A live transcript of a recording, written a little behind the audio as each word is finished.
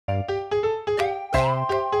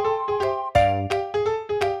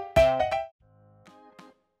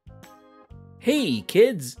Hey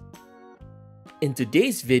kids! In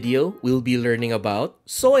today's video, we'll be learning about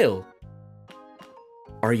soil.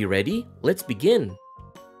 Are you ready? Let's begin.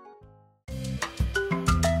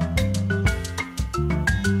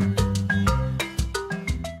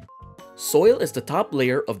 Soil is the top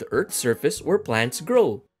layer of the Earth's surface where plants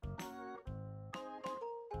grow.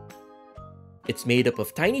 It's made up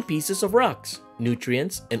of tiny pieces of rocks,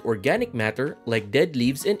 nutrients, and organic matter like dead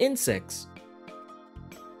leaves and insects.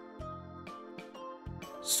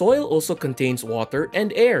 Soil also contains water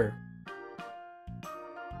and air.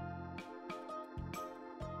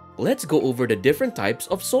 Let's go over the different types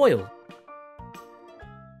of soil.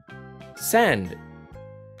 Sand.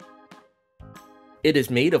 It is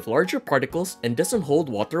made of larger particles and doesn't hold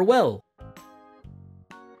water well.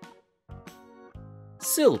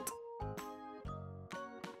 Silt.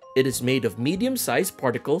 It is made of medium-sized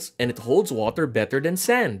particles and it holds water better than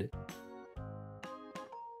sand.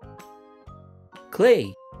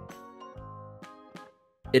 Clay.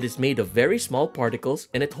 It is made of very small particles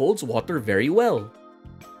and it holds water very well.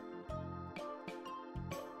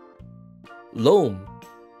 Loam.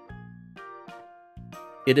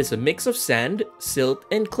 It is a mix of sand, silt,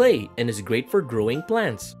 and clay and is great for growing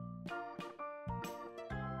plants.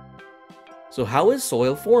 So how is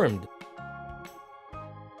soil formed?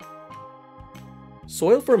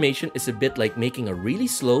 Soil formation is a bit like making a really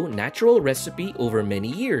slow, natural recipe over many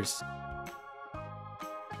years.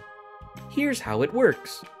 Here's how it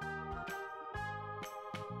works.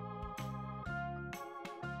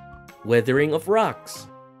 Weathering of rocks.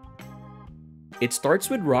 It starts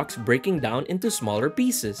with rocks breaking down into smaller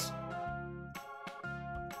pieces.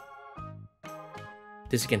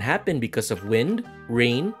 This can happen because of wind,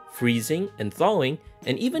 rain, freezing, and thawing,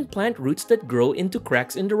 and even plant roots that grow into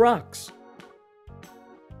cracks in the rocks.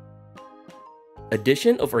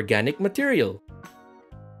 Addition of organic material.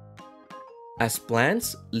 As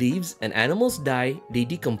plants, leaves, and animals die, they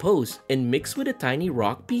decompose and mix with the tiny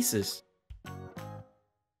rock pieces.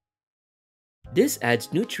 This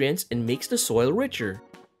adds nutrients and makes the soil richer.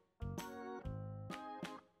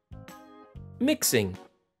 Mixing.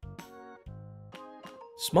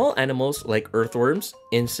 Small animals like earthworms,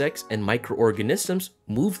 insects, and microorganisms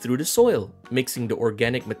move through the soil, mixing the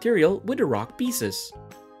organic material with the rock pieces.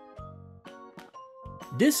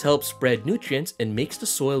 This helps spread nutrients and makes the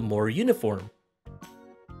soil more uniform.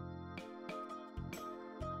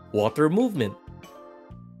 Water movement.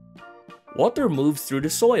 Water moves through the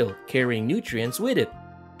soil, carrying nutrients with it.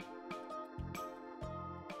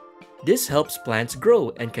 This helps plants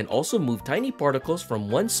grow and can also move tiny particles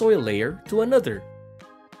from one soil layer to another.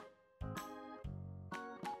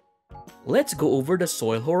 Let's go over the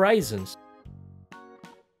soil horizons.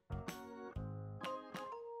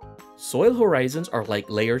 Soil horizons are like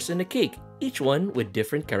layers in a cake, each one with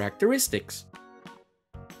different characteristics.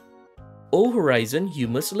 O horizon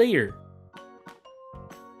humus layer.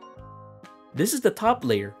 This is the top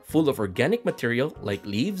layer, full of organic material like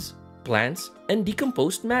leaves, plants, and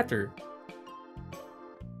decomposed matter.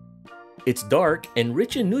 It's dark and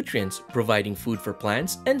rich in nutrients, providing food for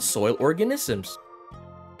plants and soil organisms.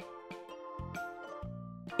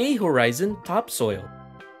 A horizon topsoil.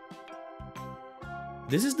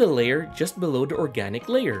 This is the layer just below the organic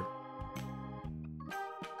layer.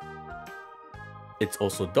 It's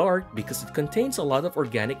also dark because it contains a lot of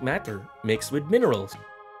organic matter mixed with minerals.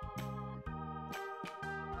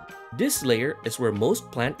 This layer is where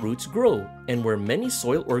most plant roots grow and where many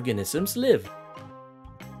soil organisms live.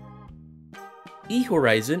 E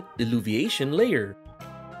horizon eluviation layer.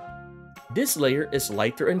 This layer is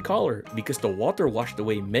lighter in color because the water washed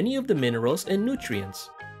away many of the minerals and nutrients.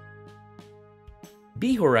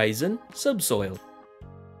 B horizon subsoil.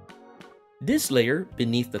 This layer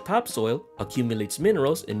beneath the topsoil accumulates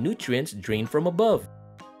minerals and nutrients drained from above.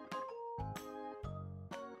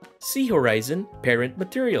 C horizon parent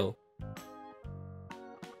material.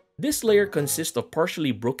 This layer consists of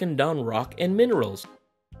partially broken down rock and minerals.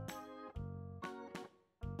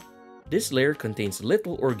 This layer contains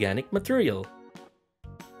little organic material.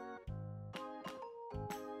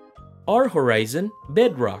 R horizon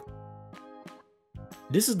bedrock.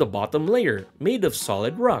 This is the bottom layer, made of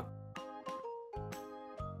solid rock.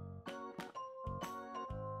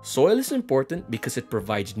 Soil is important because it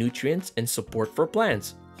provides nutrients and support for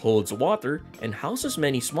plants, holds water, and houses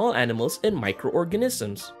many small animals and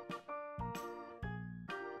microorganisms.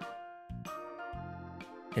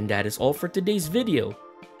 And that is all for today's video.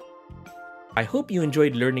 I hope you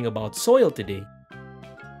enjoyed learning about soil today.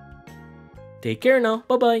 Take care now,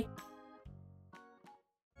 bye-bye!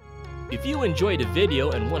 If you enjoyed the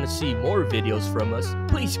video and want to see more videos from us,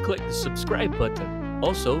 please click the subscribe button.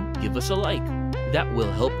 Also, give us a like. That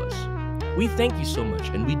will help us. We thank you so much,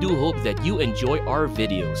 and we do hope that you enjoy our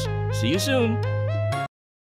videos. See you soon!